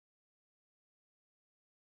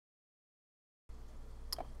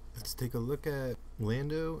Let's take a look at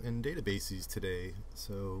Lando and databases today.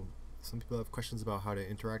 So some people have questions about how to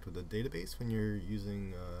interact with a database when you're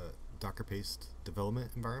using a Docker-based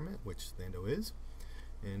development environment, which Lando is,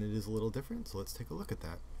 and it is a little different, so let's take a look at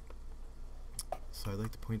that. So I'd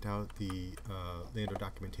like to point out the Lando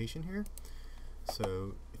documentation here.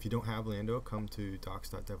 So if you don't have Lando, come to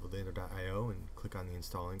docs.dev.lando.io and click on the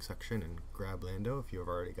installing section and grab Lando. If you have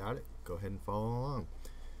already got it, go ahead and follow along.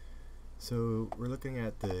 So we're looking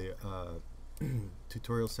at the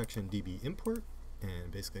tutorial section DB import,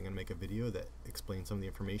 and basically I'm going to make a video that explains some of the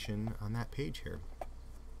information on that page here.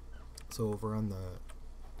 So over on the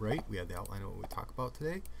right we have the outline of what we talk about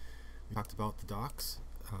today. We talked about the docs,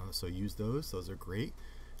 so use those are great.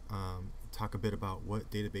 Talk a bit about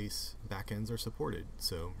what database backends are supported.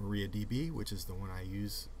 So MariaDB, which is the one I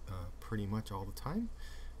use pretty much all the time,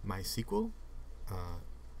 MySQL,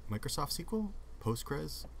 Microsoft SQL,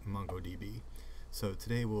 Postgres, MongoDB. So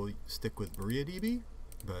today we'll stick with MariaDB,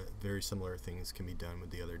 but very similar things can be done with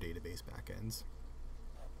the other database backends.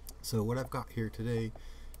 So what I've got here today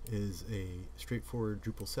is a straightforward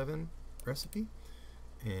Drupal 7 recipe,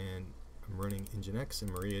 and I'm running Nginx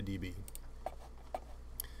and MariaDB.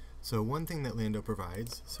 So one thing that Lando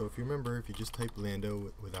provides, so if you remember, if you just type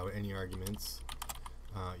Lando without any arguments,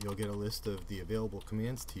 you'll get a list of the available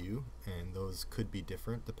commands to you, and those could be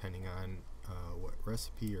different depending on what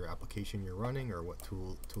recipe or application you're running or what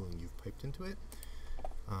tooling you've piped into it.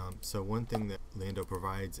 So one thing that Lando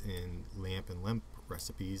provides in LAMP and LEMP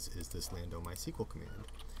recipes is this Lando MySQL command.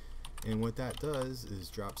 And what that does is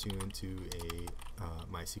drops you into a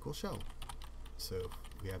MySQL shell. So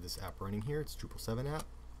we have this app running here, it's Drupal 7 app,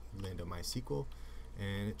 Lando MySQL,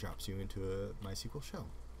 and it drops you into a MySQL shell.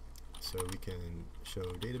 So we can show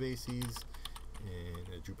databases.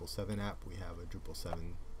 In a Drupal 7 app, we have a Drupal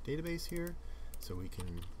 7 database here, so we can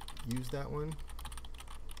use that one.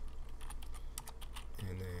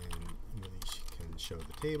 And then you can show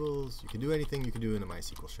the tables. You can do anything you can do in a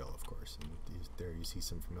MySQL shell, of course. And there you see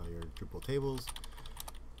some familiar Drupal tables.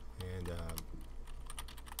 And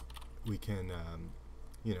we can,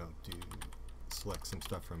 select some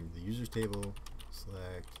stuff from the users table.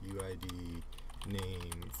 Select UID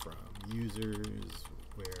name from users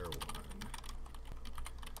where one.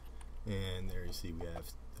 And there you see we have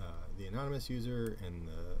the anonymous user and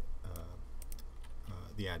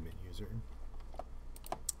the admin user.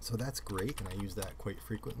 So that's great, and I use that quite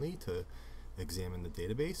frequently to examine the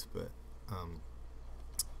database. But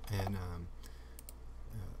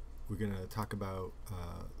we're going to talk about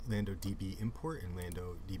Lando DB import and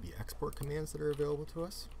Lando DB export commands that are available to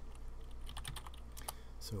us.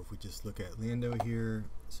 So if we just look at Lando here,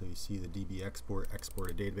 so you see the DB export a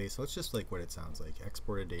database. So it's just like what it sounds like.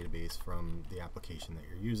 Export a database from the application that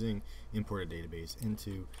you're using, import a database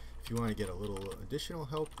into. If you want to get a little additional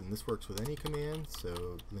help, then this works with any command.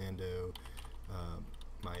 So Lando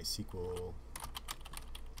MySQL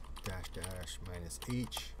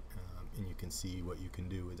 --h, and you can see what you can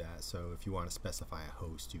do with that. So if you want to specify a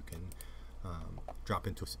host, you can drop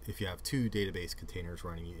into, if you have two database containers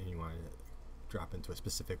running and you want to drop into a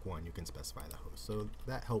specific one, you can specify the host. So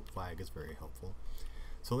that help flag is very helpful.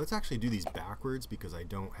 So let's actually do these backwards because I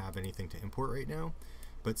don't have anything to import right now.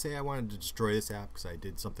 But say I wanted to destroy this app because I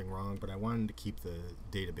did something wrong, but I wanted to keep the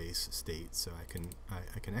database state, so I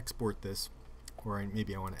can export this, or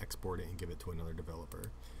maybe I want to export it and give it to another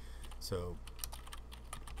developer. So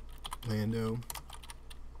Lando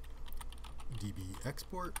DB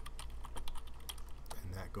export,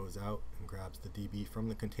 and that goes out and grabs the DB from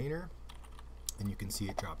the container, and you can see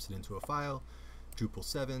it drops it into a file, Drupal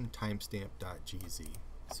 7 timestamp.gz.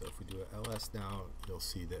 So if we do a ls now, you'll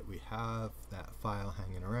see that we have that file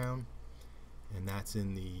hanging around, and that's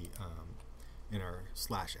in the in our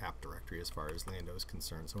 /app directory as far as Lando is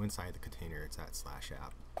concerned. So inside the container, it's at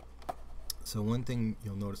 /app. So one thing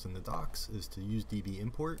you'll notice in the docs is to use DB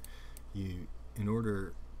import. In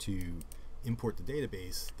order to import the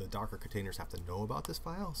database, the Docker containers have to know about this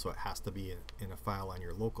file, so it has to be in a file on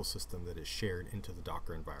your local system that is shared into the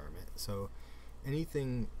Docker environment. So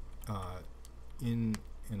anything in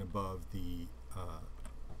and above the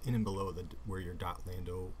in and below where your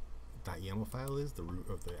 .lando.yaml file is, the root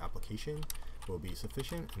of the application, will be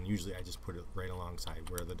sufficient, and usually I just put it right alongside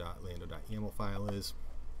where the .lando.yaml file is.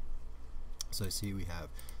 So I see we have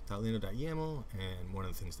 .lando.yaml, and one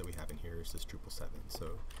of the things that we have in here is this Drupal 7.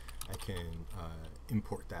 So I can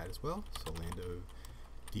import that as well. So Lando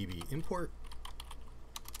DB import,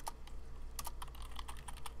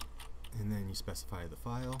 and then you specify the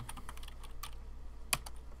file.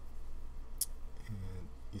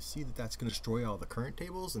 You see that that's going to destroy all the current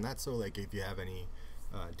tables, and that's so like if you have any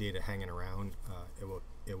data hanging around, it will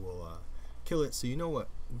kill it, so you know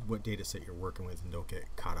what data set you're working with and don't get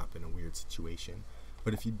caught up in a weird situation.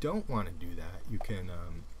 But if you don't want to do that, you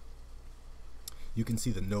can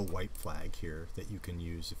see the no wipe flag here that you can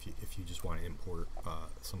use if you just want to import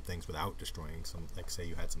some things without destroying some, like say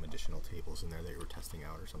you had some additional tables in there that you were testing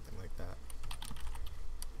out or something like that.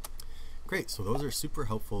 Great, so those are super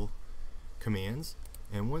helpful commands.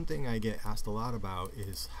 And one thing I get asked a lot about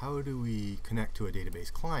is how do we connect to a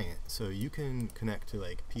database client? So you can connect to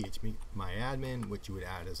like PHP MyAdmin, which you would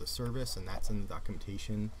add as a service, and that's in the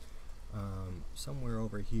documentation somewhere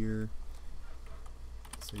over here.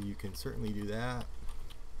 So you can certainly do that.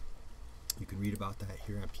 You can read about that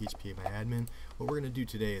here on PHP MyAdmin. What we're going to do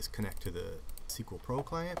today is connect to the SQL Pro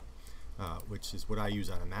client, which is what I use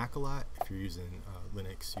on a Mac a lot. If you're using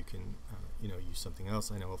Linux, you can use something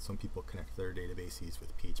else. I know some people connect their databases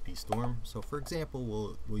with PHP Storm. So for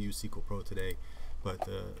example, we'll use SQL Pro today, but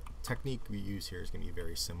the technique we use here is going to be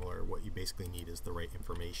very similar. What you basically need is the right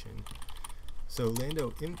information. So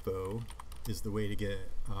Lando Info is the way to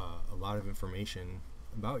get a lot of information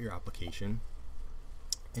about your application,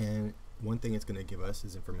 and one thing it's going to give us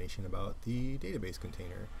is information about the database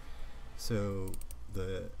container. So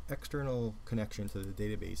the external connection to the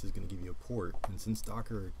database is going to give you a port, and since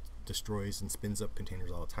Docker destroys and spins up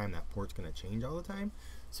containers all the time, that port's going to change all the time.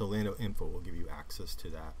 So Lando Info will give you access to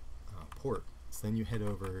that port. So then you head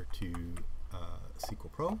over to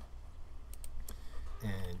SQL Pro,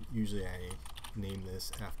 and usually I name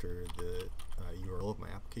this after the URL of my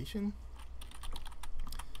application,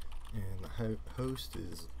 and the host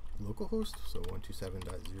is localhost, so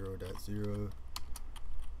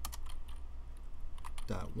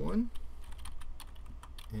 127.0.0.1,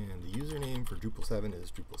 and the username for Drupal 7 is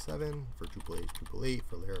Drupal 7, for Drupal 8 is Drupal 8,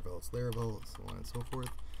 for Laravel it's Laravel, so on and so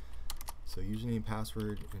forth. So username,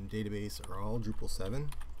 password, and database are all Drupal 7,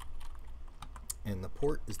 and the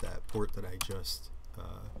port is that port that I just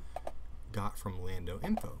got from Lando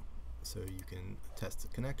Info. So you can test the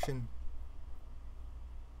connection.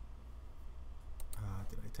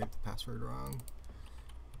 Did I type the password wrong?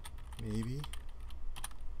 Maybe.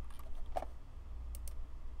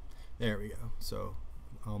 There we go. So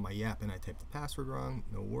all my yapping, I typed the password wrong.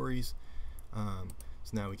 No worries.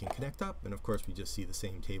 So now we can connect up, and of course we just see the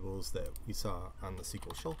same tables that we saw on the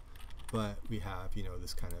SQL shell, but we have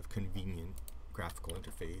this kind of convenient graphical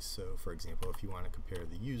interface. So for example, if you want to compare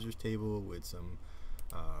the users table with some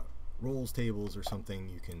roles tables or something,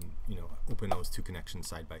 you can open those two connections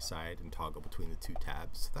side by side and toggle between the two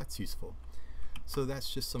tabs. So that's useful. So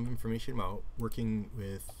that's just some information about working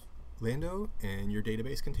with Lando and your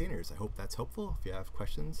database containers. I hope that's helpful. If you have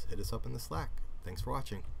questions, hit us up in the Slack. Thanks for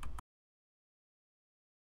watching.